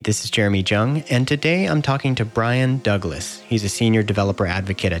This is Jeremy Jung, and today I'm talking to Brian Douglas. He's a senior developer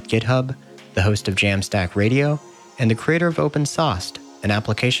advocate at GitHub, the host of Jamstack Radio, and the creator of OpenSauced, an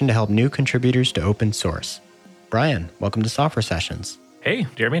application to help new contributors to open source. Brian, welcome to Software Sessions. Hey,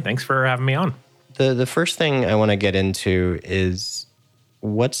 Jeremy, thanks for having me on. The first thing I want to get into is,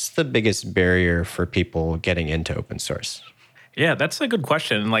 what's the biggest barrier for people getting into open source? Yeah, that's a good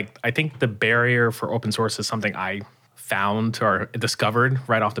question. I think the barrier for open source is something I found or discovered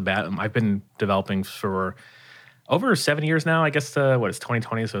right off the bat. I've been developing for over 7 years now. I guess it's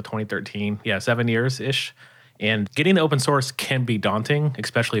 2020, so 2013. Yeah, 7 years-ish. And getting to open source can be daunting,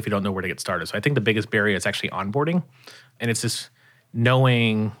 especially if you don't know where to get started. So I think the biggest barrier is actually onboarding. And it's just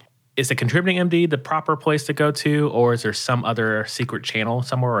knowing, is the contributing MD the proper place to go to, or is there some other secret channel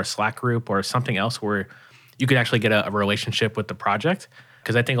somewhere, or a Slack group or something else where you could actually get a relationship with the project?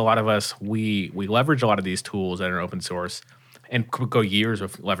 Because I think a lot of us, we leverage a lot of these tools that are open source and could go years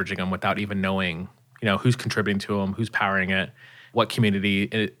of leveraging them without even knowing, who's contributing to them, who's powering it, what community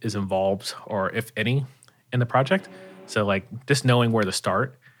is involved, or if any, in the project. So just knowing where to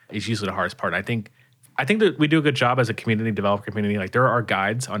start is usually the hardest part. I think that we do a good job as a community, developer community. There are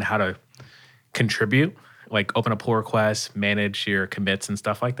guides on how to contribute, open a pull request, manage your commits and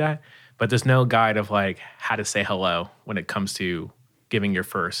stuff like that. But there's no guide of how to say hello when it comes to giving your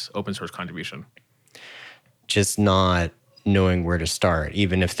first open source contribution. Just not knowing where to start,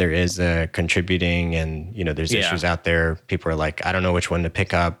 even if there is a contributing and, there's issues out there. People are like, I don't know which one to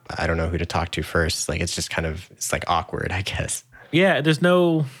pick up. I don't know who to talk to first. It's just it's awkward, I guess. Yeah,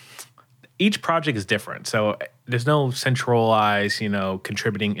 each project is different. So there's no centralized,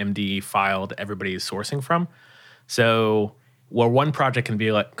 contributing MD file that everybody is sourcing from. So where one project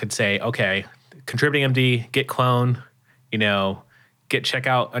could say, okay, contributing MD, git clone, git check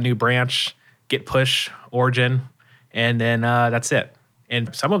out a new branch, git push origin, and then that's it.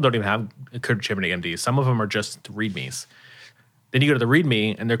 And some of them don't even have contributing MDs. Some of them are just readmes. Then you go to the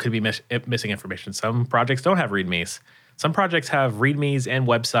README, and there could be missing information. Some projects don't have READMEs. Some projects have READMEs and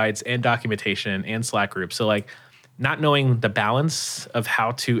websites and documentation and Slack groups. So not knowing the balance of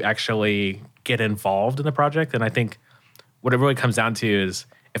how to actually get involved in the project. And I think what it really comes down to is,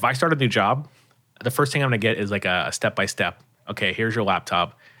 if I start a new job, the first thing I'm going to get is a step-by-step. Okay, here's your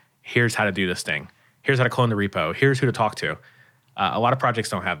laptop. Here's how to do this thing. Here's how to clone the repo. Here's who to talk to. A lot of projects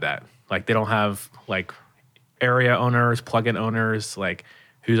don't have that. They don't have area owners, plugin owners,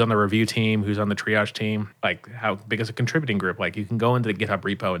 who's on the review team, who's on the triage team, how big is a contributing group. You can go into the GitHub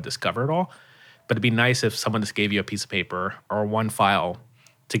repo and discover it all. But it'd be nice if someone just gave you a piece of paper or one file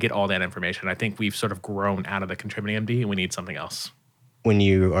to get all that information. I think we've sort of grown out of the contributing MD, and we need something else. When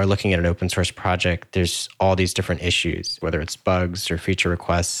you are looking at an open source project, there's all these different issues, whether it's bugs or feature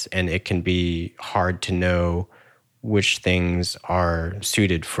requests, and it can be hard to know which things are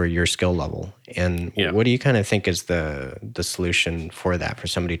suited for your skill level. And what do you kind of think is the solution for that, for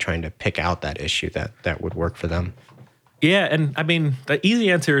somebody trying to pick out that issue that would work for them? Yeah, and I mean, the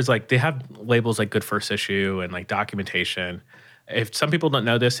easy answer is they have labels like good first issue and documentation. If some people don't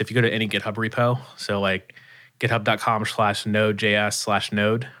know this, if you go to any GitHub repo, so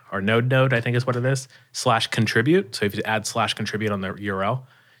github.com/node.js/node, or node, I think is what it is, /contribute. So if you add /contribute on the URL,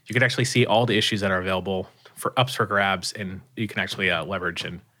 you can actually see all the issues that are available for ups for grabs, and you can actually leverage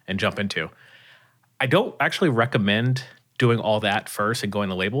and jump into. I don't actually recommend doing all that first and going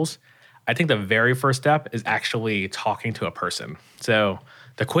to labels. I think the very first step is actually talking to a person. So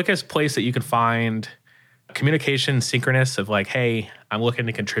the quickest place that you can find communication synchronous of hey, I'm looking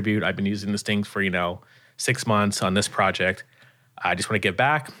to contribute. I've been using this thing for, 6 months on this project. I just want to give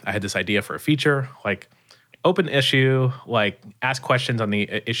back. I had this idea for a feature, open issue, ask questions on the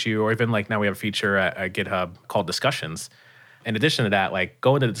issue, or even now we have a feature at GitHub called discussions. In addition to that,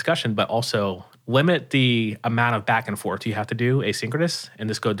 go into the discussion, but also limit the amount of back and forth you have to do asynchronous, and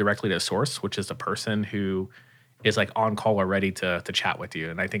just go directly to the source, which is the person who is on call or ready to chat with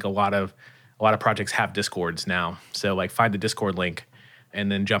you. And I think a lot of projects have Discords now. So find the Discord link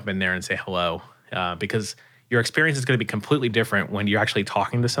and then jump in there and say hello, because your experience is going to be completely different when you're actually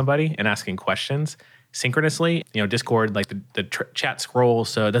talking to somebody and asking questions synchronously. Discord, the chat scrolls,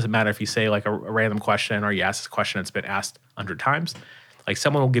 so it doesn't matter if you say a random question or you ask a question that's been asked 100 times.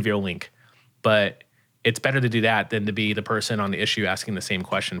 Someone will give you a link, but it's better to do that than to be the person on the issue asking the same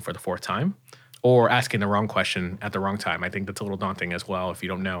question for the 4th time, or asking the wrong question at the wrong time. I think that's a little daunting as well if you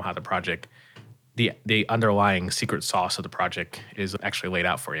don't know how the project, the underlying secret sauce of the project is actually laid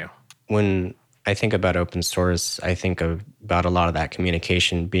out for you. When I think about open source, I think about a lot of that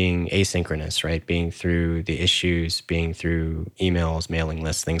communication being asynchronous, right? Being through the issues, being through emails, mailing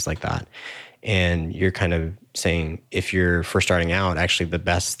lists, things like that. And you're kind of saying if you're first starting out, actually the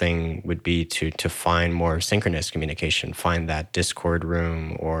best thing would be to find more synchronous communication, find that Discord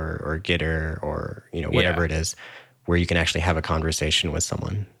room or Gitter or whatever it is, where you can actually have a conversation with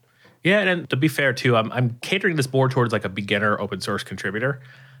someone. Yeah, and to be fair too, I'm catering this more towards like a beginner open source contributor.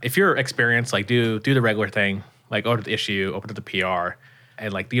 If you're experienced, like do the regular thing, like open up the issue, open up the PR,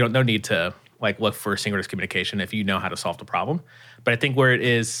 and like you don't no need to like look for synchronous communication if you know how to solve the problem. But I think where it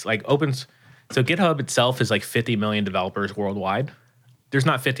is like so GitHub itself is like 50 million developers worldwide. There's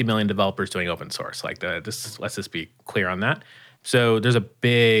not 50 million developers doing open source. Like let's just be clear on that. So there's a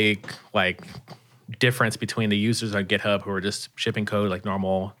big like difference between the users on GitHub who are just shipping code like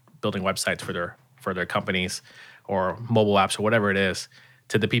normal, building websites for their companies or mobile apps or whatever it is,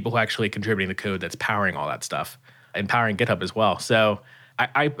 to the people who are actually contributing the code that's powering all that stuff and powering GitHub as well. So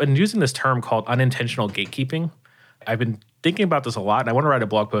I've been using this term called unintentional gatekeeping. I've been thinking about this a lot, and I want to write a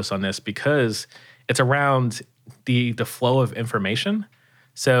blog post on this because it's around the flow of information.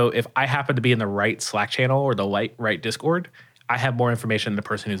 So if I happen to be in the right Slack channel or the right Discord, I have more information than the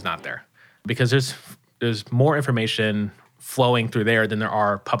person who's not there, because there's more information flowing through there than there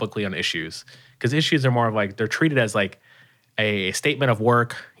are publicly on issues. Because issues are more of like, they're treated as like a statement of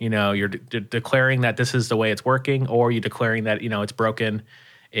work. You're declaring that this is the way it's working, or you're declaring that it's broken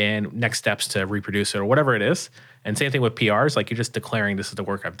and next steps to reproduce it or whatever it is. And same thing with PRs, like you're just declaring this is the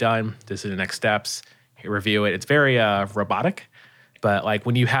work I've done, this is the next steps, you review it. It's very robotic. But like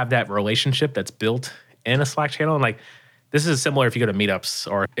when you have that relationship that's built in a Slack channel, and like this is similar if you go to meetups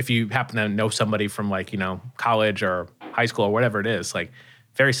or if you happen to know somebody from like, college or high school or whatever it is, like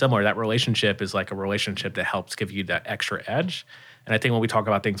very similar. That relationship is like a relationship that helps give you that extra edge. And I think when we talk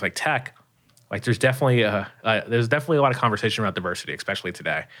about things like tech, like there's definitely a lot of conversation around diversity, especially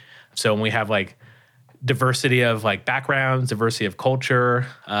today. So when we have like diversity of like backgrounds, diversity of culture,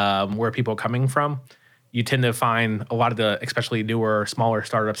 where people are coming from, you tend to find a lot of the, especially newer, smaller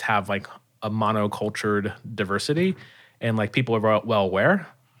startups have like a monocultured diversity, and like people are well aware.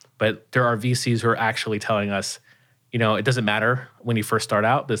 But there are VCs who are actually telling us, it doesn't matter when you first start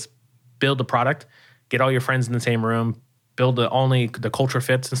out, just build the product, get all your friends in the same room, build only the culture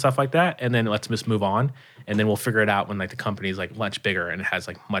fits and stuff like that, and then let's just move on. And then we'll figure it out when like the company is like much bigger and it has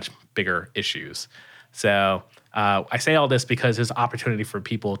like much bigger issues. So I say all this because there's opportunity for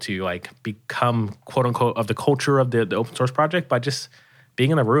people to like become quote unquote of the culture of the open source project by just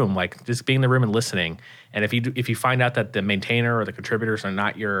being in the room, like just being in the room and listening. And if you find out that the maintainer or the contributors are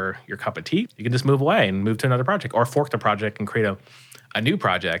not your cup of tea, you can just move away and move to another project or fork the project and create a new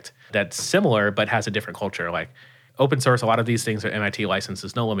project that's similar but has a different culture. Like open source, a lot of these things are MIT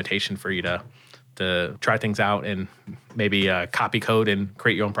licenses, no limitation for you to try things out and maybe copy code and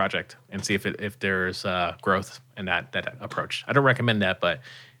create your own project and see if there's growth in that approach. I don't recommend that, but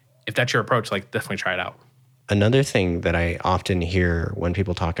if that's your approach, like definitely try it out. Another thing that I often hear when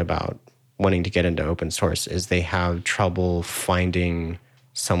people talk about wanting to get into open source is they have trouble finding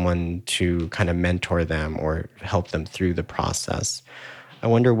someone to kind of mentor them or help them through the process. I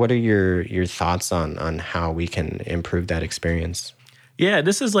wonder, what are your thoughts on how we can improve that experience? Yeah,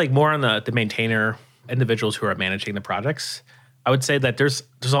 this is like more on the maintainer, individuals who are managing the projects. I would say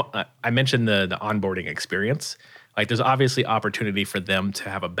that I mentioned the onboarding experience. Like there's obviously opportunity for them to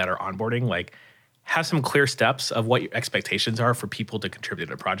have a better onboarding, like have some clear steps of what your expectations are for people to contribute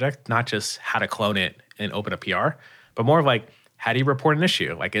to the project, not just how to clone it and open a PR, but more of like, how do you report an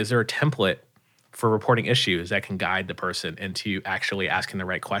issue? Like, is there a template for reporting issues that can guide the person into actually asking the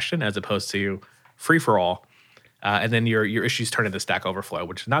right question as opposed to free for all? And then your issues turn into Stack Overflow,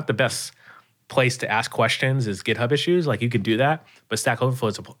 which is not the best place to ask questions is GitHub issues. Like you can do that, but Stack Overflow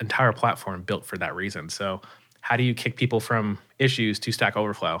is an entire platform built for that reason. So how do you kick people from issues to Stack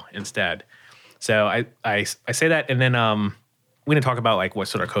Overflow instead? So I say that, and then we didn't talk about like what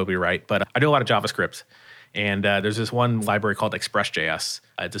sort of code we write, but I do a lot of JavaScript. And there's this one library called Express.js.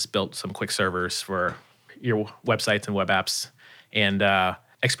 I just built some quick servers for your websites and web apps. And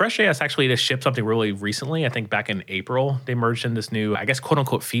Express.js actually just shipped something really recently. I think back in April, they merged in this new, I guess, quote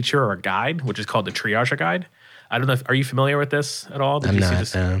unquote feature or guide, which is called the Triage Guide. I don't know, are you familiar with this at all? I'm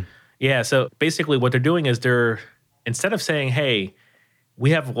not. Yeah, so basically what they're doing is instead of saying, hey,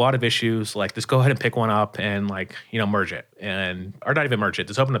 we have a lot of issues, like just go ahead and pick one up and like, merge it or not even merge it.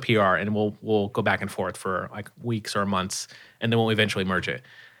 Just open the PR and we'll go back and forth for like weeks or months and then we'll eventually merge it.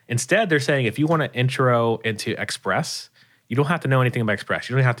 Instead, they're saying if you want to intro into Express, you don't have to know anything about Express.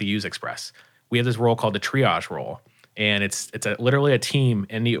 You don't have to use Express. We have this role called the triage role, and it's literally a team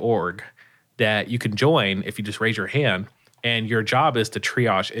in the org that you can join if you just raise your hand, and your job is to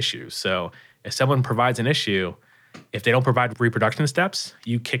triage issues. So if someone provides an issue, If they don't provide reproduction steps,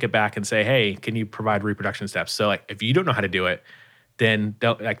 you kick it back and say, hey, can you provide reproduction steps? So like if you don't know how to do it, then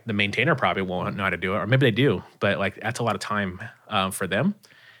like the maintainer probably won't know how to do it, or maybe they do, but like that's a lot of time for them.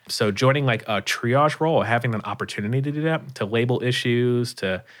 So joining like a triage role, having an opportunity to do that, to label issues,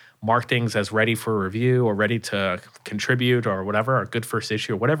 to mark things as ready for review or ready to contribute or whatever, or good first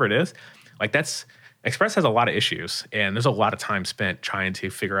issue or whatever it is, like that's Express has a lot of issues, and there's a lot of time spent trying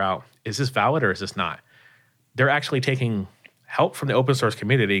to figure out, is this valid or is this not? They're actually taking help from the open source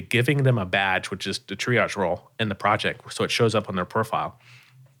community, giving them a badge, which is the triage role in the project, so it shows up on their profile.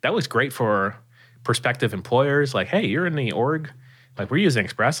 That was great for prospective employers. Like, hey, you're in the org, like we're using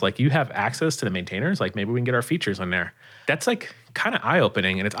Express, like you have access to the maintainers, like maybe we can get our features on there. That's like kind of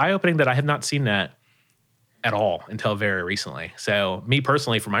eye-opening, and it's eye-opening that I have not seen that at all until very recently. So me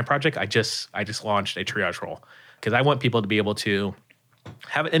personally, for my project, I just launched a triage role because I want people to be able to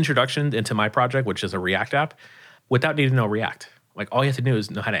have an introduction into my project, which is a React app, without needing to know React. Like all you have to do is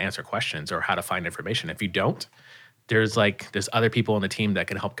know how to answer questions or how to find information. If you don't, there's other people on the team that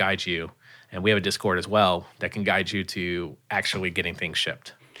can help guide you. And we have a Discord as well that can guide you to actually getting things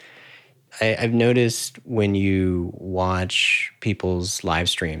shipped. I've noticed when you watch people's live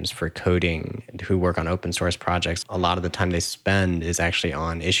streams for coding who work on open source projects, a lot of the time they spend is actually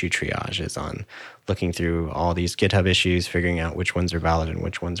on issue triage, is on looking through all these GitHub issues, figuring out which ones are valid and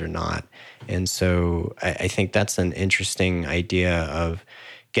which ones are not. And so I think that's an interesting idea of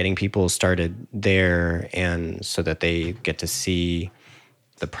getting people started there, and so that they get to see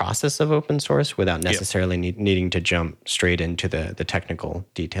the process of open source without necessarily needing to jump straight into the technical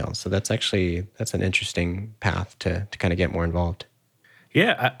details. So that's an interesting path to kind of get more involved.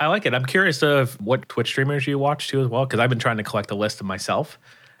 Yeah, I like it. I'm curious of what Twitch streamers you watch too as well, because I've been trying to collect a list of myself.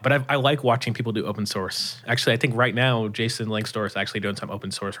 But I like watching people do open source. Actually, I think right now, Jason Linkstor is actually doing some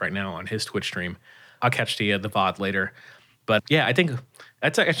open source right now on his Twitch stream. I'll catch the VOD later. But yeah, I think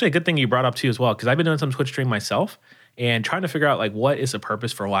that's actually a good thing you brought up too as well, because I've been doing some Twitch stream myself and trying to figure out like what is the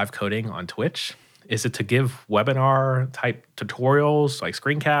purpose for live coding on Twitch. Is it to give webinar type tutorials like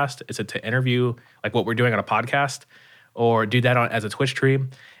screencast? Is it to interview like what we're doing on a podcast, or do that as a Twitch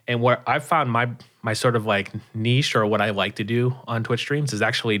stream? And what I've found my sort of like niche, or what I like to do on Twitch streams, is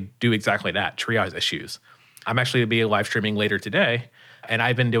actually do exactly that, triage issues. I'm actually going to be live streaming later today, and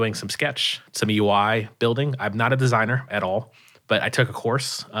I've been doing some UI building. I'm not a designer at all, but I took a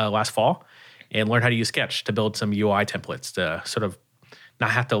course last fall and learned how to use Sketch to build some UI templates to sort of not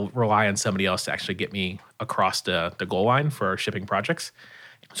have to rely on somebody else to actually get me across the goal line for shipping projects.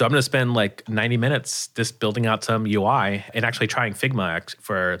 So I'm going to spend like 90 minutes just building out some UI and actually trying Figma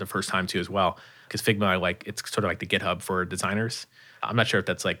for the first time too as well. Because Figma, it's sort of like the GitHub for designers. I'm not sure if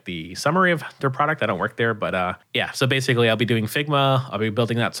that's like the summary of their product. I don't work there, but yeah. So basically I'll be doing Figma. I'll be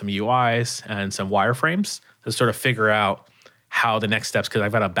building out some UIs and some wireframes to sort of figure out how the next steps, because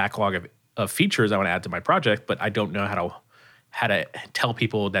I've got a backlog of features I want to add to my project, but I don't know how to tell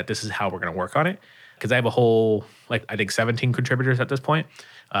people that this is how we're going to work on it. Because I have a whole, I think 17 contributors at this point.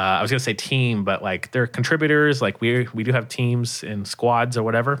 I was going to say team, but they're contributors. We do have teams and squads or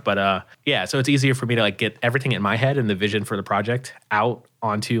whatever. But yeah, so it's easier for me to get everything in my head and the vision for the project out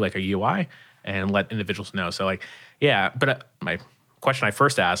onto a UI and let individuals know. So yeah, but my question I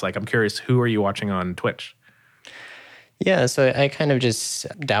first asked, I'm curious, who are you watching on Twitch? Yeah, so I kind of just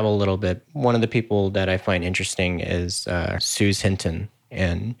dabble a little bit. One of the people that I find interesting is Suze Hinton.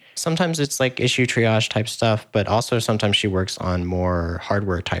 And sometimes it's issue triage type stuff, but also sometimes she works on more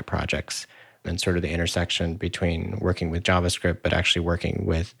hardware type projects and sort of the intersection between working with JavaScript, but actually working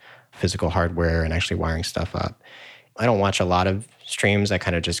with physical hardware and actually wiring stuff up. I don't watch a lot of streams. I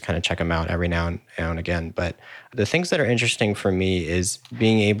kind of check them out every now and again. But the things that are interesting for me is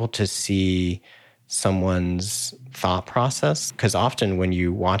being able to see someone's thought process, because often when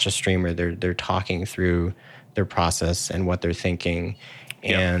you watch a streamer, they're talking through their process and what they're thinking,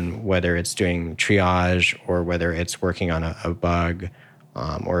 and whether it's doing triage or whether it's working on a bug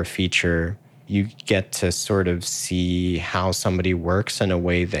or a feature, you get to sort of see how somebody works in a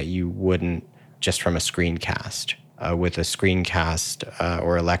way that you wouldn't just from a screencast. With a screencast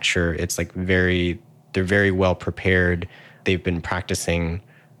or a lecture, it's they're very well prepared. They've been practicing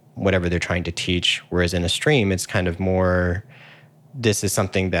whatever they're trying to teach, whereas in a stream, it's kind of more, this is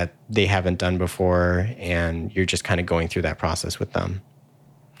something that they haven't done before, and you're just kind of going through that process with them.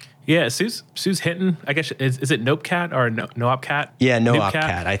 Yeah, Suze Hinton, I guess, is it NopeCat or NoopCat? Yeah,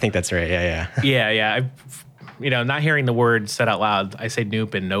 NoopCat. I think that's right. Yeah. Yeah. Not hearing the word said out loud, I say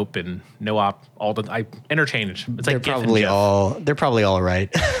Noop and Nope and Noop I interchange. It's they're probably all right.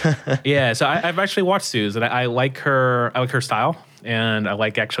 Yeah, so I've actually watched Suze, and I like her. I like her style. and I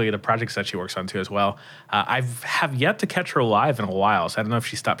like actually the projects that she works on too as well. I have yet to catch her live in a while, so I don't know if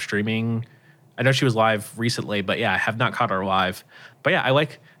she stopped streaming. I know she was live recently, but yeah, I have not caught her live. But yeah, I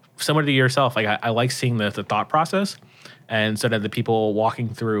like, similar to yourself, like I like seeing the thought process and sort of the people walking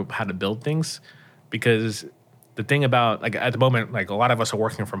through how to build things, because the thing about, like, at the moment, like, a lot of us are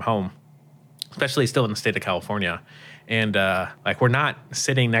working from home, especially still in the state of California. And like, we're not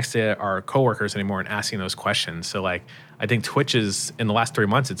sitting next to our coworkers anymore and asking those questions. So like, I think Twitch is, in the last 3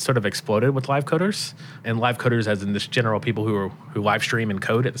 months, it's sort of exploded with live coders, and live coders as in just general people who live stream and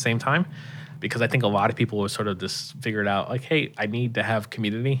code at the same time. Because I think a lot of people have sort of just figured out, like, hey, I need to have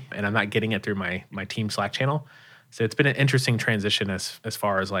community, and I'm not getting it through my team Slack channel. So it's been an interesting transition as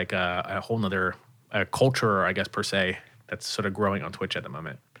far as like a whole nother culture, I guess, per se, that's sort of growing on Twitch at the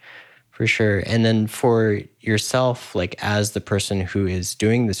moment. For sure. And then for yourself, like, as the person who is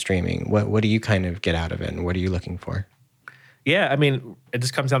doing the streaming, what do you kind of get out of it, and what are you looking for? Yeah, I mean, it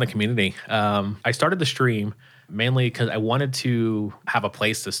just comes down to community. I started the stream mainly because I wanted to have a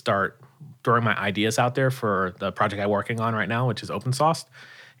place to start throwing my ideas out there for the project I'm working on right now, which is open source.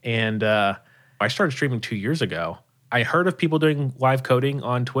 And I started streaming 2 years ago. I heard of people doing live coding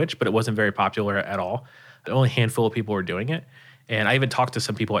on Twitch, but it wasn't very popular at all. Only a handful of people were doing it. And I even talked to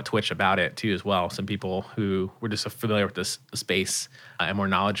some people at Twitch about it too as well. Some people who were just familiar with this space and more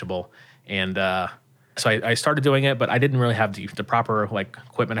knowledgeable. And so I started doing it, but I didn't really have the proper like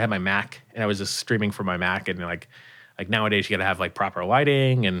equipment. I had my Mac, and I was just streaming from my Mac. And like nowadays, you got to have like proper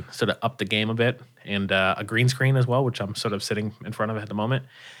lighting and sort of up the game a bit, and a green screen as well, which I'm sort of sitting in front of at the moment.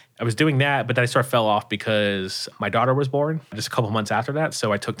 I was doing that, but then I sort of fell off because my daughter was born just a couple months after that.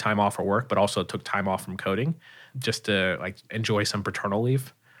 So I took time off for work, but also took time off from coding just to like enjoy some paternal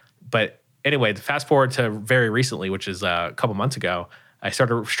leave. But anyway, fast forward to very recently, which is a couple months ago, I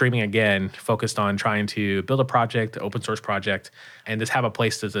started streaming again, focused on trying to build a project, an open source project, and just have a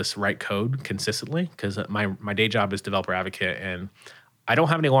place to just write code consistently, because my day job is developer advocate, and I don't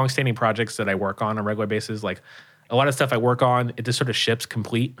have any long-standing projects that I work on a regular basis. Like, a lot of stuff I work on, it just sort of ships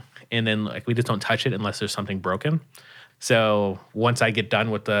complete, and then like we just don't touch it unless there's something broken. So once I get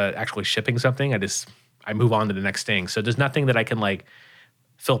done with the actually shipping something, I move on to the next thing. So there's nothing that I can like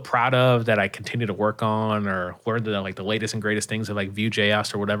feel proud of that I continue to work on or learn the latest and greatest things of like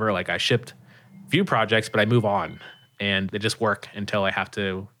Vue.js or whatever. Like, I shipped Vue projects, but I move on and they just work until I have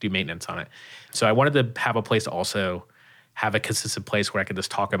to do maintenance on it. So I wanted to have a place to also have a consistent place where I could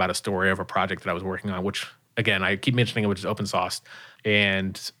just talk about a story of a project that I was working on, which, again, I keep mentioning it, which is open source.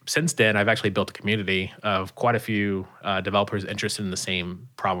 And since then, I've actually built a community of quite a few developers interested in the same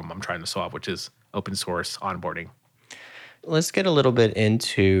problem I'm trying to solve, which is open source onboarding. Let's get a little bit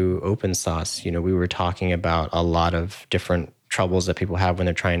into open source. You know, we were talking about a lot of different troubles that people have when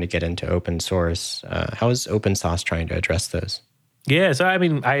they're trying to get into open source. How is open source trying to address those? Yeah, so I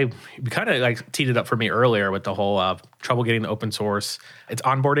mean, I kind of like teed it up for me earlier with the whole trouble getting the open source. It's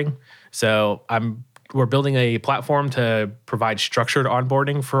onboarding. So we're building a platform to provide structured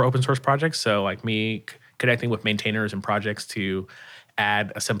onboarding for open source projects. So like me connecting with maintainers and projects to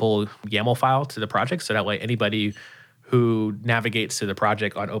add a simple YAML file to the project, so that way anybody who navigates to the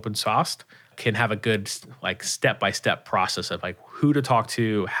project on open source can have a good like step-by-step process of like who to talk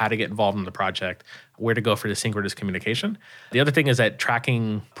to, how to get involved in the project, where to go for the synchronous communication. The other thing is that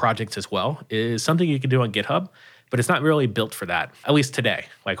tracking projects as well is something you can do on GitHub, but it's not really built for that, at least today.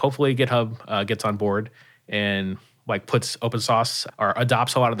 Like, hopefully GitHub gets on board and like puts open source or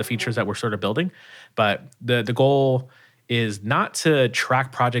adopts a lot of the features that we're sort of building. But the goal is not to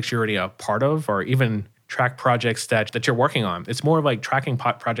track projects you're already a part of or even track projects that you're working on. It's more of like tracking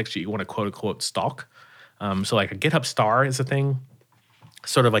projects that you want to quote unquote stalk. So like a GitHub star is a thing,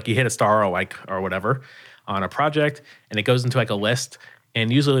 sort of like you hit a star or whatever on a project and it goes into like a list.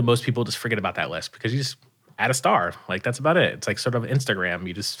 And usually most people just forget about that list because you just add a star. Like, that's about it. It's like sort of Instagram.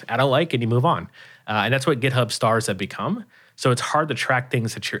 You just add a like and you move on. And that's what GitHub stars have become. So it's hard to track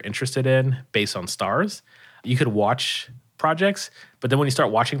things that you're interested in based on stars. You could watch projects, but then when you start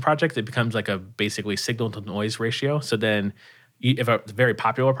watching projects, it becomes like a basically signal to noise ratio. So then if it's a very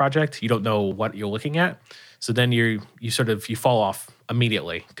popular project, you don't know what you're looking at. So then you fall off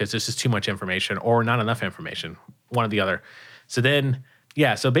immediately because this is too much information or not enough information, one or the other. So then,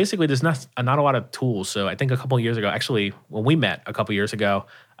 yeah, so basically there's not a lot of tools. So I think a couple of years ago, actually, when we met a couple of years ago,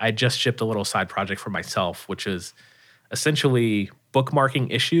 I just shipped a little side project for myself, which is essentially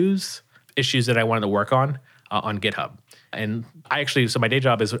bookmarking issues that I wanted to work on GitHub. And so my day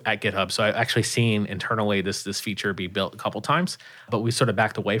job is at GitHub. So I've actually seen internally this feature be built a couple times, but we sort of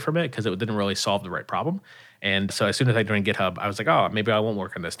backed away from it because it didn't really solve the right problem. And so as soon as I joined GitHub, I was like, oh, maybe I won't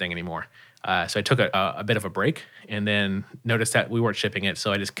work on this thing anymore. So I took a bit of a break and then noticed that we weren't shipping it.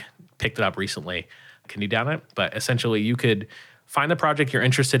 So I just picked it up recently, continued down it. But essentially you could find the project you're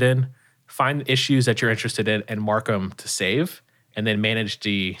interested in, find issues that you're interested in and mark them to save, and then manage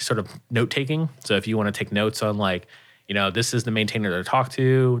the sort of note taking. So if you want to take notes on like, this is the maintainer to talk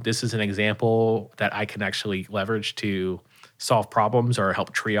to, this is an example that I can actually leverage to solve problems or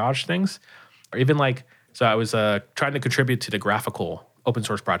help triage things. Or even so I was trying to contribute to the Graphical open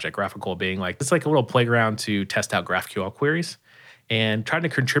source project, Graphical being it's like a little playground to test out GraphQL queries. And trying to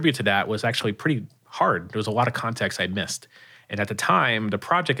contribute to that was actually pretty hard. There was a lot of context I missed. And at the time, the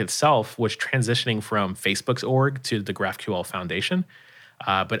project itself was transitioning from Facebook's org to the GraphQL Foundation,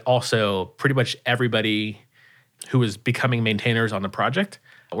 but also pretty much everybody who was becoming maintainers on the project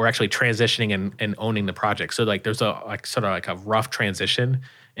were actually transitioning and owning the project. So there's a rough transition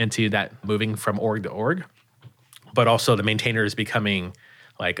into that moving from org to org, but also the maintainers becoming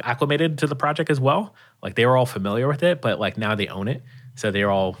acclimated to the project as well. They were all familiar with it, but now they own it. So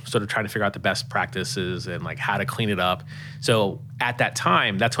they're all sort of trying to figure out the best practices and how to clean it up. So at that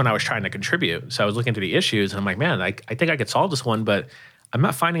time, that's when I was trying to contribute. So I was looking through the issues and I'm like, man, I think I could solve this one, but I'm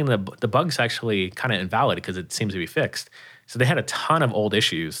not finding the bugs actually kind of invalid because it seems to be fixed. So they had a ton of old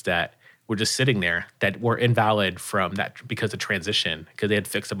issues that were just sitting there that were invalid from that because of transition, because they had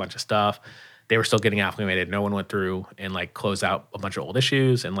fixed a bunch of stuff. They were still getting acclimated. No one went through and closed out a bunch of old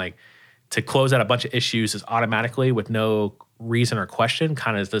issues. And to close out a bunch of issues is automatically with no reason or question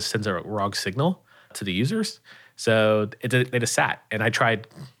kind of just sends a wrong signal to the users. So they just sat. And I tried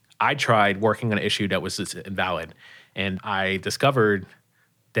working on an issue that was just invalid. And I discovered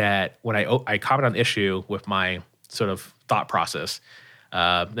that when I commented on the issue with my sort of thought process,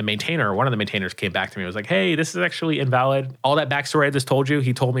 one of the maintainers came back to me and was like, hey, this is actually invalid. All that backstory I just told you,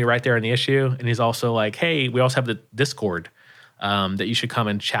 he told me right there in the issue. And he's also like, hey, we also have the Discord that you should come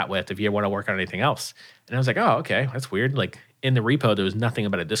and chat with if you want to work on anything else. And I was like, oh, okay, that's weird. In the repo, there was nothing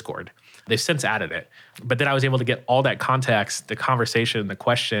about a Discord. They've since added it. But then I was able to get all that context, the conversation, the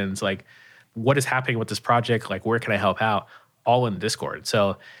questions, what is happening with this project? Where can I help out? All in Discord.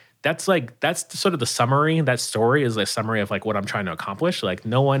 So that's sort of the summary. That story is a summary of what I'm trying to accomplish.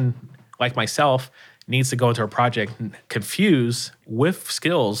 No one like myself needs to go into a project confused with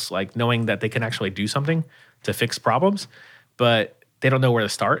skills, knowing that they can actually do something to fix problems, but they don't know where to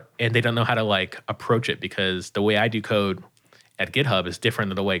start and they don't know how to approach it, because the way I do code at GitHub is different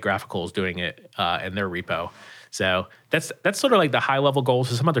than the way Graphical is doing it in their repo. So that's sort of the high level goals.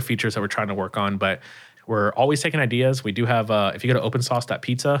 There's some other features that we're trying to work on, but we're always taking ideas. We do have, if you go to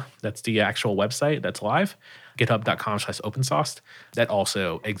opensauce.pizza, that's the actual website that's live, github.com/opensauce. That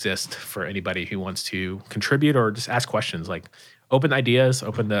also exists for anybody who wants to contribute or just ask questions. Open ideas,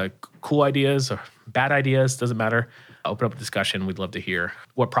 open the cool ideas or bad ideas, doesn't matter. Open up a discussion. We'd love to hear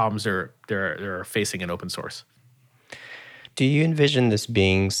what problems they're facing in open source. Do you envision this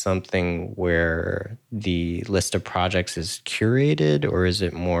being something where the list of projects is curated, or is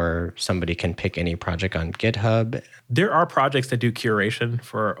it more somebody can pick any project on GitHub? There are projects that do curation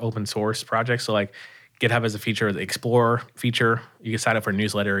for open source projects. So GitHub has a feature, the Explore feature. You can sign up for a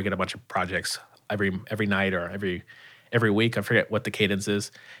newsletter and get a bunch of projects every night or every week. I forget what the cadence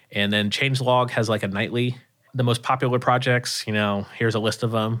is. And then Changelog has a nightly, the most popular projects, here's a list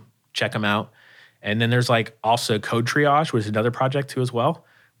of them, check them out. And then there's also Code Triage, which is another project too as well,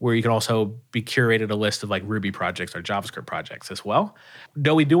 where you can also be curated a list of Ruby projects or JavaScript projects as well.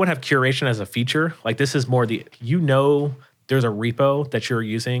 Though we do want to have curation as a feature. This is more there's a repo that you're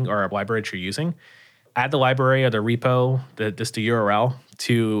using or a library that you're using. Add the library or the repo, the URL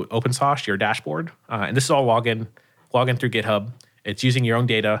to OpenSauce, your dashboard. And this is all login through GitHub. It's using your own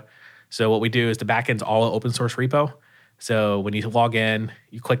data. So what we do is the backend's all an open source repo. So when you log in,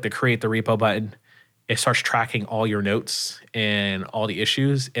 you click the create the repo button. It starts tracking all your notes and all the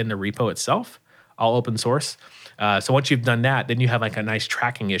issues in the repo itself, all open source. So once you've done that, then you have a nice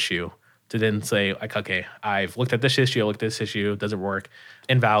tracking issue to then say okay, I've looked at this issue, I looked at this issue, doesn't work,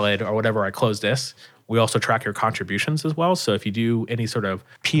 invalid or whatever, I close this. We also track your contributions as well. So if you do any sort of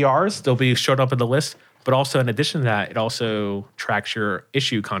PRs, they'll be shown up in the list. But also in addition to that, it also tracks your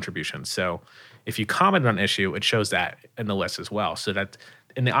issue contributions. So if you comment on an issue, it shows that in the list as well. So that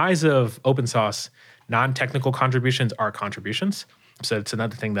in the eyes of open source, non-technical contributions are contributions. So it's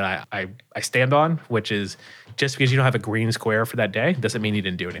another thing that I stand on, which is just because you don't have a green square for that day doesn't mean you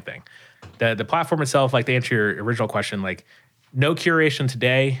didn't do anything. The platform itself, to answer your original question, No curation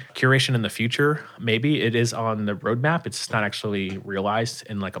today, curation in the future. Maybe it is on the roadmap. It's just not actually realized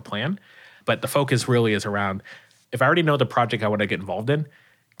in like a plan. But the focus really is around, if I already know the project I want to get involved in,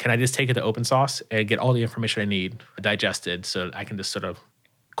 can I just take it to open source and get all the information I need digested so that I can just sort of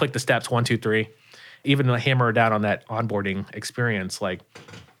click the steps 1, 2, 3, even hammer down on that onboarding experience. Like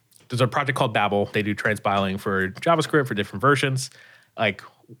there's a project called Babel. They do transpiling for JavaScript for different versions. Like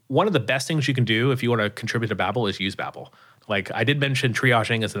one of the best things you can do if you want to contribute to Babel is use Babel. Like I did mention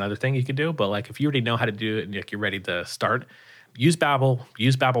triaging as another thing you can do, but like if you already know how to do it and like you're ready to start, use Babel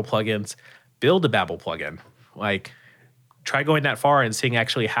plugins, build a Babel plugin. Like try going that far and seeing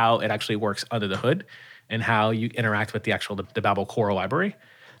actually how it actually works under the hood and how you interact with the Babel core library.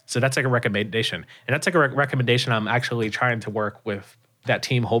 So that's like a recommendation. And that's like a recommendation I'm actually trying to work with that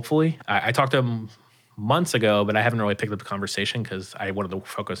team, hopefully. I talked to them months ago, but I haven't really picked up the conversation because I wanted to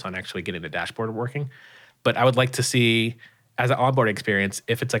focus on actually getting the dashboard working. But I would like to see, as an onboarding experience,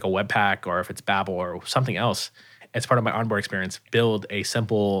 if it's like a Webpack or if it's Babel or something else, as part of my onboard experience, build a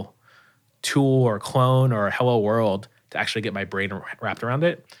simple tool or clone or hello world to actually get my brain wrapped around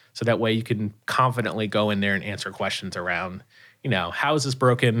it. So that way you can confidently go in there and answer questions around, how is this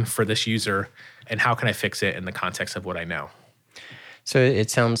broken for this user and how can I fix it in the context of what I know? So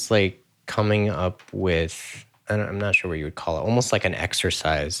it sounds like coming up with, I'm not sure what you would call it, almost like an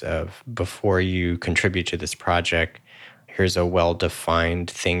exercise of before you contribute to this project, here's a well-defined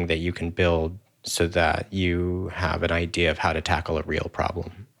thing that you can build so that you have an idea of how to tackle a real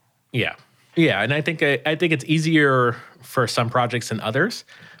problem. Yeah. Yeah, and I think it's easier for some projects than others,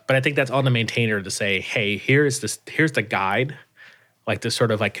 but I think that's on the maintainer to say, hey, here's the guide, like this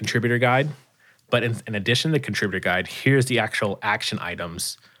sort of like contributor guide. But in addition to the contributor guide, here's the actual action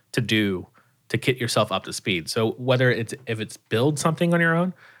items to do to get yourself up to speed. So whether if it's build something on your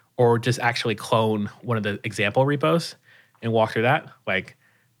own or just actually clone one of the example repos and walk through that, like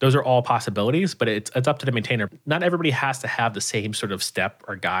those are all possibilities, but it's up to the maintainer. Not everybody has to have the same sort of step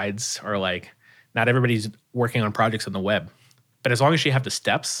or guides, or like not everybody's working on projects on the web. But as long as you have the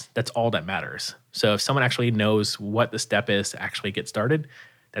steps, that's all that matters. So if someone actually knows what the step is to actually get started,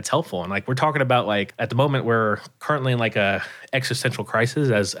 that's helpful. And like we're talking about, like at the moment we're currently in like a existential crisis,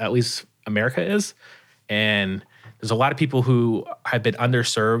 as at least America is. And there's a lot of people who have been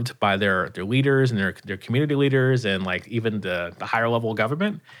underserved by their leaders and their community leaders and like even the higher level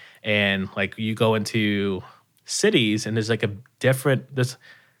government. And like you go into cities and there's like so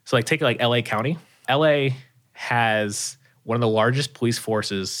like take like LA County. LA has one of the largest police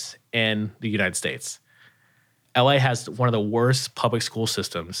forces in the United States. LA has one of the worst public school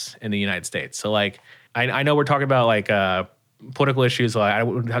systems in the United States. So like I know we're talking about like political issues. Like I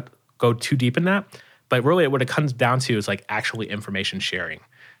wouldn't have to go too deep in that. But really what it comes down to is like actually information sharing.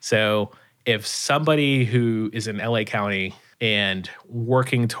 So if somebody who is in LA County and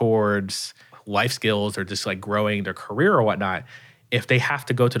working towards life skills or just like growing their career or whatnot, if they have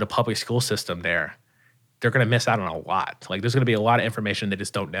to go to the public school system there, they're going to miss out on a lot. Like there's going to be a lot of information they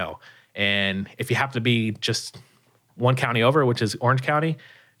just don't know. And if you have to be just one county over, which is Orange County,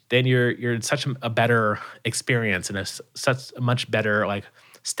 then you're in such a better experience and such a much better like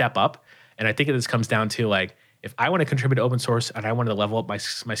step up. And I think it just comes down to like, if I want to contribute to open source and I want to level up my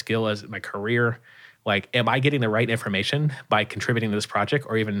skill as my career, like, am I getting the right information by contributing to this project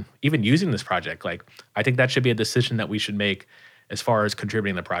or even using this project? Like, I think that should be a decision that we should make as far as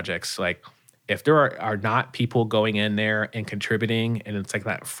contributing to projects. Like, if there are not people going in there and contributing and it's like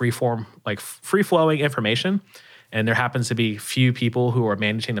that free-flowing information, and there happens to be few people who are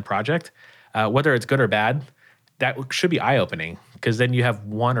managing the project, whether it's good or bad, that should be eye-opening, because then you have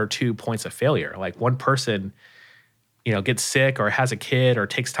 1 or 2 points of failure. Like one person, gets sick or has a kid or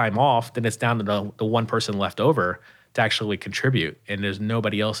takes time off, then it's down to the one person left over to actually contribute. And there's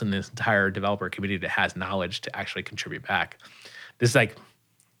nobody else in this entire developer community that has knowledge to actually contribute back. This is like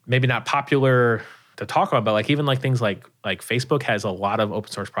maybe not popular to talk about, but like even like things like Facebook has a lot of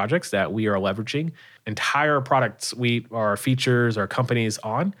open source projects that we are leveraging entire products, our features, our companies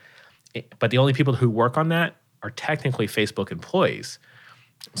on, but the only people who work on that are technically Facebook employees.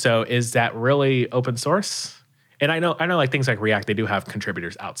 So is that really open source? And I know like things like React, they do have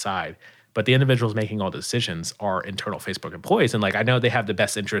contributors outside, but the individuals making all the decisions are internal Facebook employees. And like, I know they have the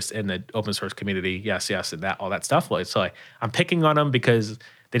best interest in the open source community. Yes. And that, all that stuff. So like, I'm picking on them because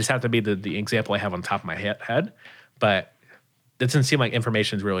they just have to be the example I have on top of my head. But it doesn't seem like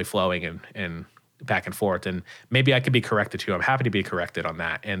information is really flowing and back and forth. And maybe I could be corrected too. I'm happy to be corrected on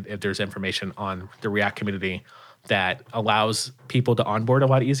that. And if there's information on the React community that allows people to onboard a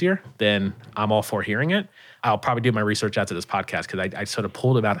lot easier, then I'm all for hearing it. I'll probably do my research after this podcast, because I sort of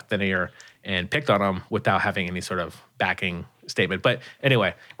pulled it out of thin air and picked on them without having any sort of backing statement. But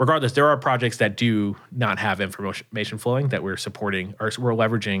anyway, regardless, there are projects that do not have information flowing that we're supporting or we're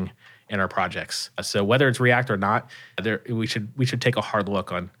leveraging in our projects. So whether it's React or not, we should take a hard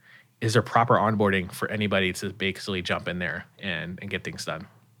look on, is there proper onboarding for anybody to basically jump in there and get things done?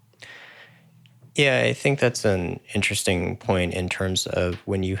 Yeah, I think that's an interesting point in terms of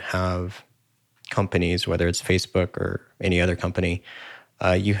when you have companies, whether it's Facebook or any other company,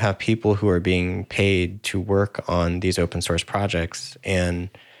 you have people who are being paid to work on these open source projects. And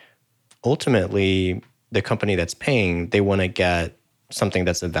ultimately, the company that's paying, they want to get something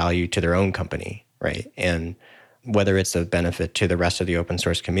that's of value to their own company, right? And whether it's a benefit to the rest of the open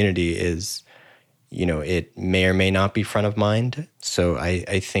source community is, it may or may not be front of mind. So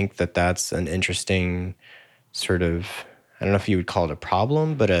I think that that's an interesting sort of, I don't know if you would call it a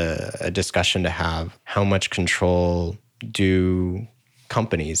problem, but a discussion to have. How much control do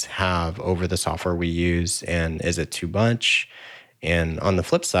companies have over the software we use, and is it too much? And on the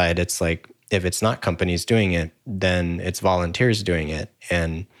flip side, it's like, if it's not companies doing it, then it's volunteers doing it.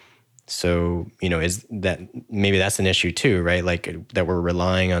 And so, is that, maybe that's an issue too, right? Like that we're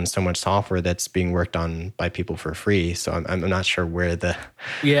relying on so much software that's being worked on by people for free. So I'm not sure where the...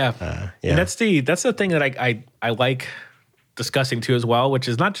 Yeah. And that's the thing that I like discussing too as well, which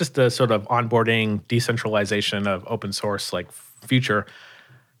is not just the sort of onboarding decentralization of open source like future.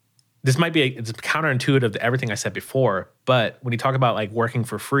 This might be it's counterintuitive to everything I said before, but when you talk about like working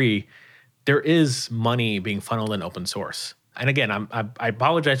for free, there is money being funneled in open source. And again, I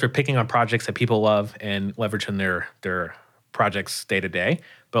apologize for picking on projects that people love and leveraging their projects day to day.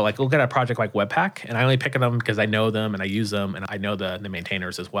 But like, look at a project like Webpack, and I only pick on them because I know them and I use them and I know the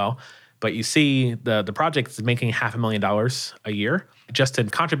maintainers as well. But you see the project is making $500,000 a year just in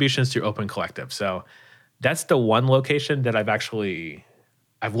contributions through Open Collective. So that's the one location that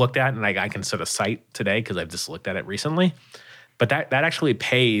I've looked at and I can sort of cite today because I've just looked at it recently. But that actually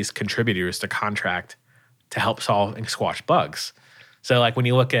pays contributors to contract to help solve and squash bugs. So like when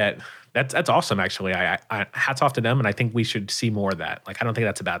you look at that's awesome actually. I hats off to them, and I think we should see more of that. Like I don't think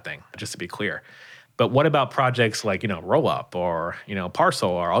that's a bad thing, just to be clear. But what about projects like, Rollup or, Parcel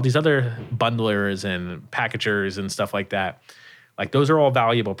or all these other bundlers and packagers and stuff like that? Like those are all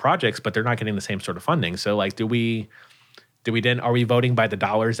valuable projects, but they're not getting the same sort of funding. So like, are we voting by the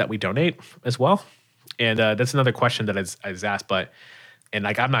dollars that we donate as well? And that's another question that I was asked, and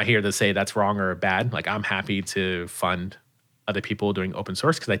like, I'm not here to say that's wrong or bad. Like I'm happy to fund other people doing open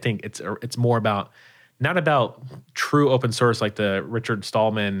source because I think it's more about, not about true open source, like the Richard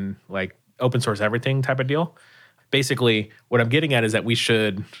Stallman, like open source everything type of deal. Basically, what I'm getting at is that we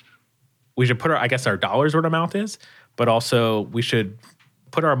should put our dollars where the mouth is, but also we should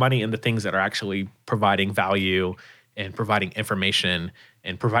put our money in the things that are actually providing value and providing information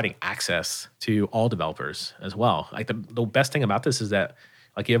and providing access to all developers as well. Like the best thing about this is that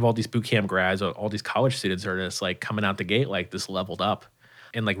like you have all these boot camp grads or all these college students that are just like coming out the gate like this leveled up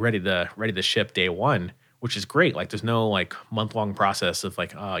and like ready to ship day one, which is great. Like there's no like month-long process of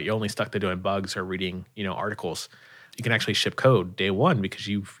like, you're only stuck to doing bugs or reading, articles. You can actually ship code day one because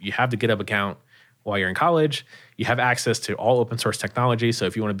you have the GitHub account while you're in college. You have access to all open source technology. So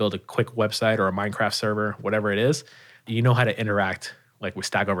if you want to build a quick website or a Minecraft server, whatever it is, you know how to interact like with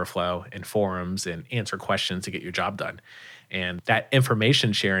Stack Overflow and forums and answer questions to get your job done. And that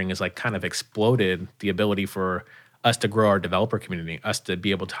information sharing is like kind of exploded the ability for us to grow our developer community, us to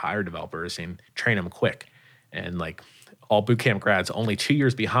be able to hire developers and train them quick. And like all bootcamp grads only 2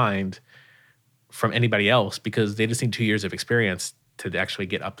 years behind from anybody else because they just need 2 years of experience to actually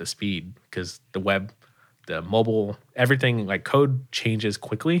get up to speed because the web, the mobile, everything like code changes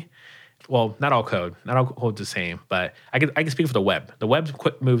quickly. Well, not all code's the same, but I can speak for the web. The web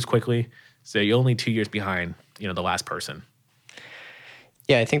moves quickly, so you're only 2 years behind, the last person.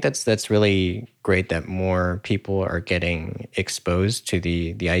 Yeah, I think that's really great that more people are getting exposed to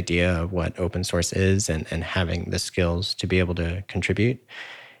the idea of what open source is and having the skills to be able to contribute.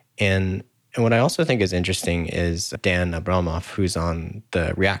 And what I also think is interesting is Dan Abramov, who's on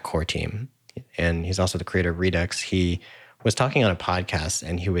the React core team, and he's also the creator of Redux. He was talking on a podcast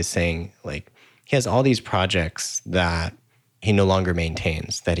and he was saying like he has all these projects that he no longer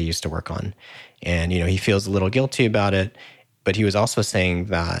maintains that he used to work on. And, he feels a little guilty about it. But he was also saying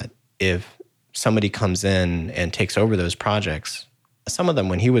that if somebody comes in and takes over those projects, some of them,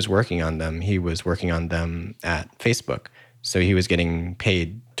 when he was working on them at Facebook. So he was getting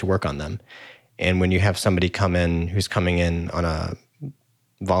paid to work on them. And when you have somebody come in who's coming in on a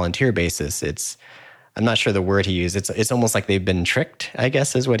volunteer basis, I'm not sure the word he used. It's almost like they've been tricked, I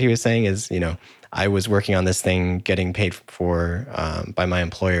guess, is what he was saying is, I was working on this thing, getting paid for by my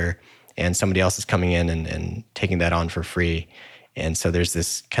employer, and somebody else is coming in and taking that on for free. And so there's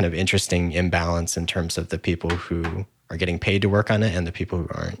this kind of interesting imbalance in terms of the people who are getting paid to work on it and the people who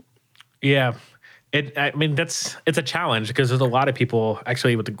aren't. Yeah. It's a challenge because there's a lot of people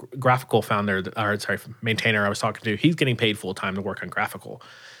actually with the graphical maintainer I was talking to, he's getting paid full time to work on graphical.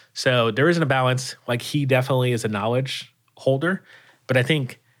 So there isn't a balance. Like he definitely is a knowledge holder, but I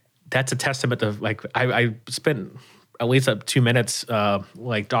think that's a testament to like, I spent at least 2 minutes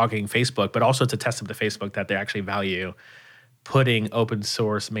like dogging Facebook, but also it's a testament to Facebook that they actually value putting open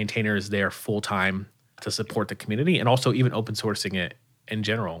source maintainers there full time to support the community and also even open sourcing it in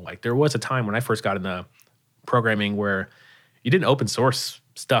general. Like there was a time when I first got into programming where you didn't open source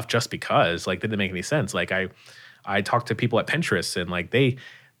stuff just because like didn't make any sense. Like I talked to people at Pinterest and like they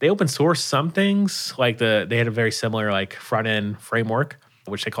open source some things. Like they had a very similar like front end framework,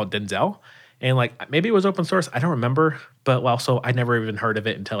 which they called Denzel. And like maybe it was open source, I don't remember, but also I never even heard of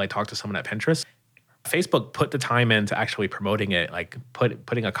it until I talked to someone at Pinterest. Facebook put the time into actually promoting it, like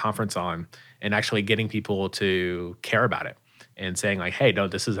putting a conference on and actually getting people to care about it and saying like, hey, no,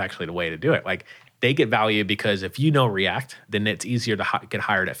 this is actually the way to do it. Like they get value because if you know React, then it's easier to get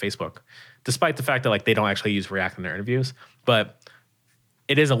hired at Facebook, despite the fact that like they don't actually use React in their interviews. But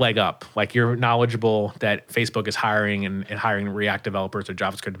it is a leg up. Like you're knowledgeable that Facebook is hiring and hiring React developers or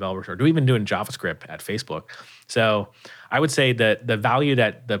JavaScript developers or even doing JavaScript at Facebook. So I would say that the value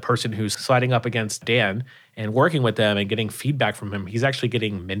that the person who's sliding up against Dan and working with them and getting feedback from him, he's actually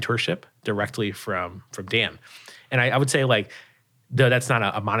getting mentorship directly from Dan. And I would say like, though that's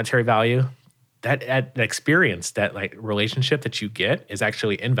not a monetary value, that experience, that like relationship that you get is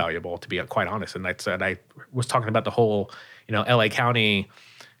actually invaluable, to be quite honest. And I was talking about the whole, LA County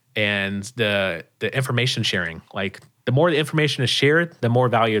and the information sharing. Like the more the information is shared, the more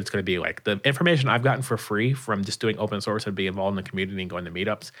value it's going to be. Like the information I've gotten for free from just doing open source and being involved in the community and going to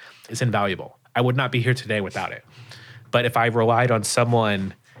meetups is invaluable. I would not be here today without it. But if I relied on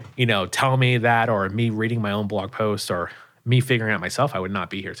someone, telling me that, or me reading my own blog post, or me figuring out myself, I would not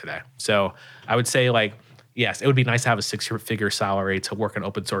be here today. So I would say like, yes, it would be nice to have a 6-figure salary to work on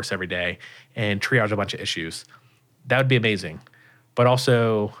open source every day and triage a bunch of issues. That would be amazing. But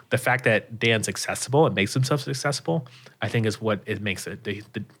also the fact that Dan's accessible and makes himself accessible, I think is what it makes it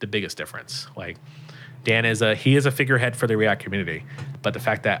the biggest difference. Like Dan is a figurehead for the React community, but the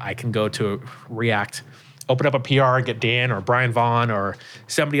fact that I can go to React, open up a PR and get Dan or Brian Vaughn or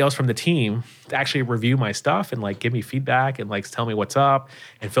somebody else from the team to actually review my stuff and like give me feedback and like tell me what's up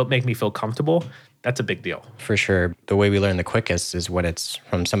and make me feel comfortable. That's a big deal. For sure. The way we learn the quickest is when it's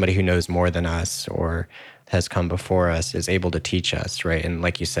from somebody who knows more than us or has come before us, is able to teach us, right? And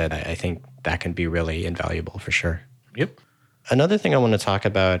like you said, I think that can be really invaluable for sure. Yep. Another thing I want to talk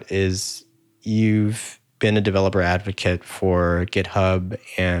about is you've been a developer advocate for GitHub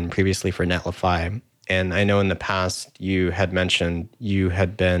and previously for Netlify. And I know in the past you had mentioned you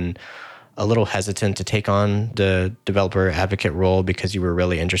had been a little hesitant to take on the developer advocate role because you were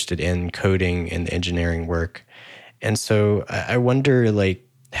really interested in coding and engineering work. And so I wonder, like,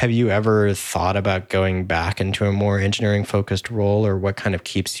 have you ever thought about going back into a more engineering-focused role, or what kind of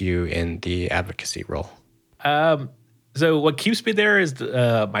keeps you in the advocacy role? So what keeps me there is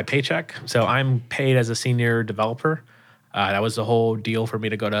my paycheck. So I'm paid as a senior developer. That was the whole deal for me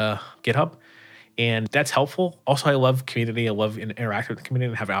to go to GitHub. And that's helpful. Also, I love community. I love interacting with the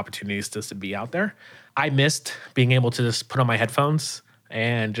community and having opportunities just to be out there. I missed being able to just put on my headphones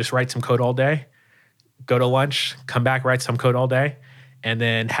and just write some code all day, go to lunch, come back, write some code all day, and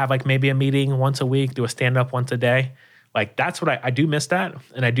then have like maybe a meeting once a week, do a stand-up once a day. Like that's what I do miss that.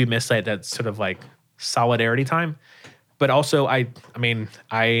 And I do miss that sort of like solidarity time. But also I am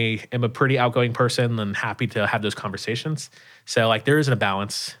a pretty outgoing person and happy to have those conversations. So like there isn't a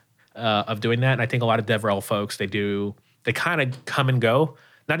balance of doing that. And I think a lot of DevRel folks, they kind of come and go.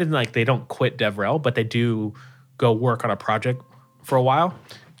 Not in like they don't quit DevRel, but they do go work on a project for a while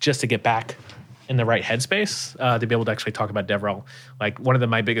just to get back in the right headspace to be able to actually talk about DevRel. Like one of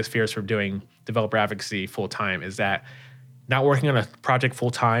my biggest fears for doing developer advocacy full time is that not working on a project full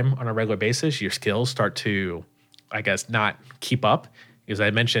time on a regular basis, your skills start to, I guess, not keep up. Because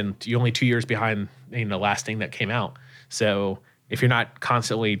I mentioned you're only 2 years behind the last thing that came out. So if you're not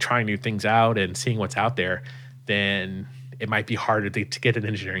constantly trying new things out and seeing what's out there, then it might be harder to get an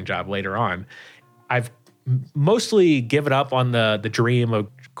engineering job later on. I've mostly given up on the dream of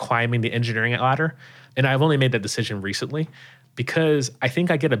climbing the engineering ladder. And I've only made that decision recently because I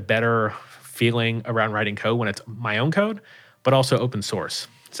think I get a better feeling around writing code when it's my own code, but also open source.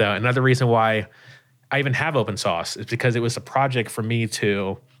 So another reason why I even have open source is because it was a project for me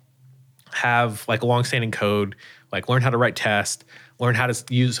to have like a long-standing code, like learn how to write tests, learn how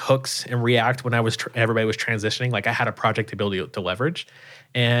to use hooks in React when everybody was transitioning. Like I had a project to build to leverage,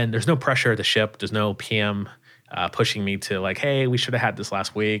 and there's no pressure to ship. There's no PM pushing me to like, hey, we should have had this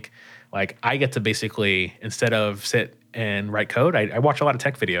last week. Like I get to basically, instead of sit and write code, I watch a lot of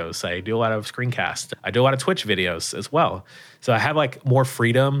tech videos. I do a lot of screencasts. I do a lot of Twitch videos as well. So I have like more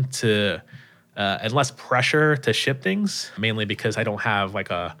freedom to and less pressure to ship things, mainly because I don't have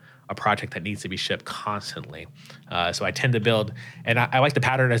like a project that needs to be shipped constantly. So I tend to build, and I like the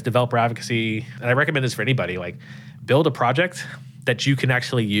pattern as developer advocacy, and I recommend this for anybody, like build a project that you can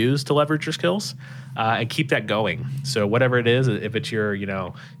actually use to leverage your skills and keep that going. So whatever it is, if it's your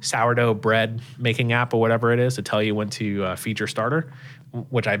sourdough bread making app or whatever it is to tell you when to feed your starter,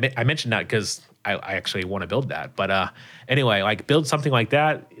 which I mentioned that because I actually want to build that. But anyway, like build something like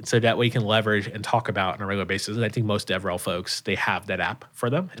that so that way you can leverage and talk about on a regular basis. And I think most DevRel folks, they have that app for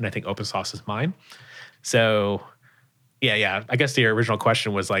them. And I think OpenSauce is mine. So yeah. I guess the original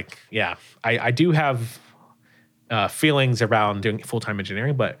question was like, yeah, I do have feelings around doing full-time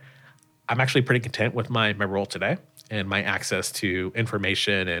engineering, but I'm actually pretty content with my role today and my access to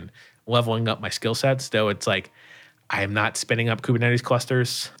information and leveling up my skill sets. Though it's like, I am not spinning up Kubernetes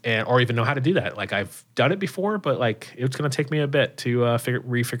clusters or even know how to do that. Like I've done it before, but like it's going to take me a bit to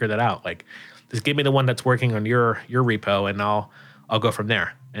refigure that out. Like just give me the one that's working on your repo and I'll go from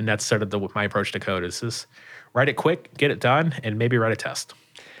there. And that's sort of my approach to code is just write it quick, get it done, and maybe write a test.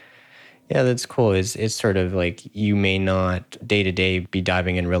 Yeah, that's cool. It's sort of like you may not day to day be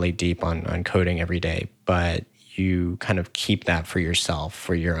diving in really deep on coding every day, but you kind of keep that for yourself,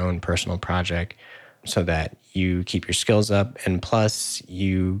 for your own personal project, so that you keep your skills up, and plus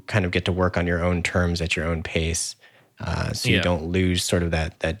you kind of get to work on your own terms at your own pace, so you don't lose sort of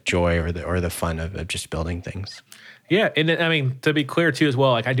that joy or the fun of just building things. Yeah, and I mean, to be clear too as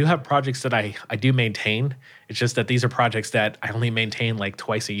well, like I do have projects that I do maintain. It's just that these are projects that I only maintain like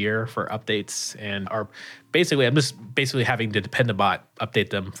twice a year for updates, and I'm just having to depend on bot update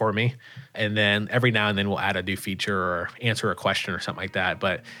them for me, and then every now and then we'll add a new feature or answer a question or something like that.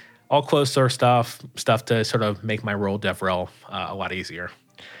 But all closed source stuff to sort of make my role DevRel a lot easier.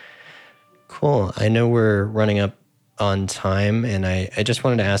 Cool. I know we're running up on time, and I just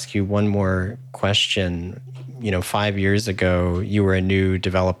wanted to ask you one more question. 5 years ago, you were a new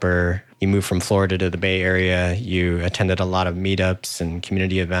developer. You moved from Florida to the Bay Area. You attended a lot of meetups and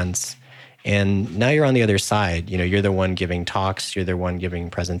community events. And now you're on the other side. You're the one giving talks. You're the one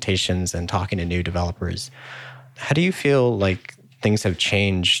giving presentations and talking to new developers. How do you feel like things have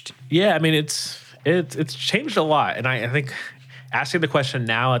changed? Yeah, I mean, it's changed a lot. And I think asking the question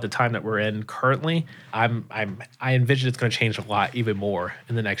now at the time that we're in currently, I envision it's going to change a lot even more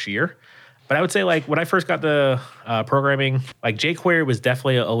in the next year. But I would say like when I first got the programming, like jQuery was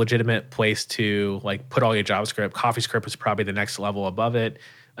definitely a legitimate place to like put all your JavaScript. CoffeeScript was probably the next level above it.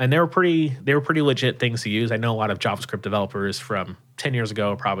 And they were pretty legit things to use. I know a lot of JavaScript developers from 10 years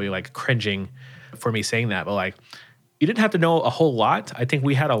ago probably like cringing for me saying that, but like you didn't have to know a whole lot. I think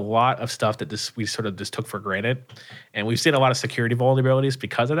we had a lot of stuff that we sort of just took for granted. And we've seen a lot of security vulnerabilities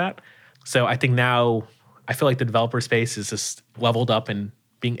because of that. So I think now I feel like the developer space is just leveled up and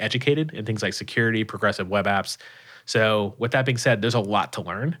being educated in things like security, progressive web apps. So with that being said, there's a lot to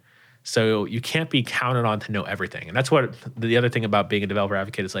learn. So you can't be counted on to know everything. And that's what the other thing about being a developer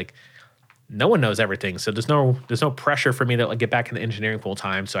advocate is like, no one knows everything. So there's no pressure for me to like get back into engineering full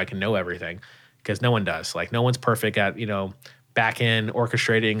time so I can know everything, because no one does. Like no one's perfect at, back end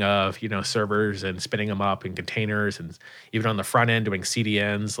orchestrating of, servers and spinning them up in containers, and even on the front end doing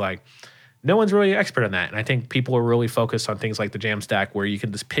CDNs. Like no one's really an expert on that. And I think people are really focused on things like the Jamstack, where you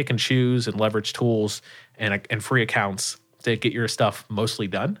can just pick and choose and leverage tools and free accounts to get your stuff mostly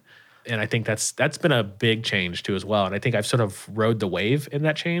done. And I think that's been a big change too as well. And I think I've sort of rode the wave in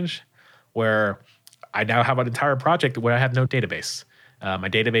that change, where I now have an entire project where I have no database. My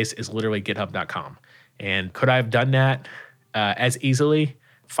database is literally github.com. And could I have done that as easily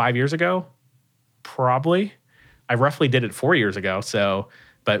 5 years ago? Probably. I roughly did it 4 years ago.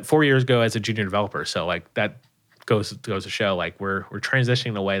 But 4 years ago as a junior developer. So like that goes to show like we're transitioning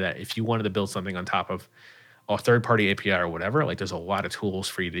in a way that if you wanted to build something on top of a third-party API or whatever, like there's a lot of tools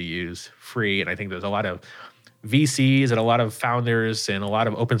for you to use free. And I think there's a lot of VCs and a lot of founders and a lot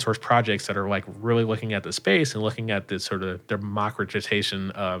of open source projects that are like really looking at the space and looking at this sort of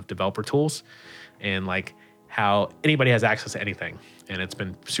democratization of developer tools and like how anybody has access to anything. And it's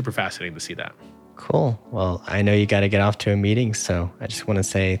been super fascinating to see that. Cool. Well, I know you got to get off to a meeting, so I just want to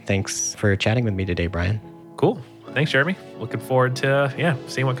say thanks for chatting with me today, Brian. Cool. Thanks, Jeremy. Looking forward to,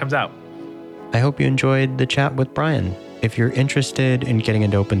 seeing what comes out. I hope you enjoyed the chat with Brian. If you're interested in getting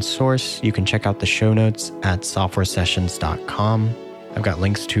into open source, you can check out the show notes at softwaresessions.com. I've got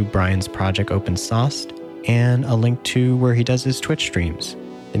links to Brian's project Open Sauced and a link to where he does his Twitch streams.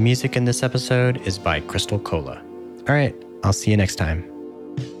 The music in this episode is by Crystal Cola. All right, I'll see you next time.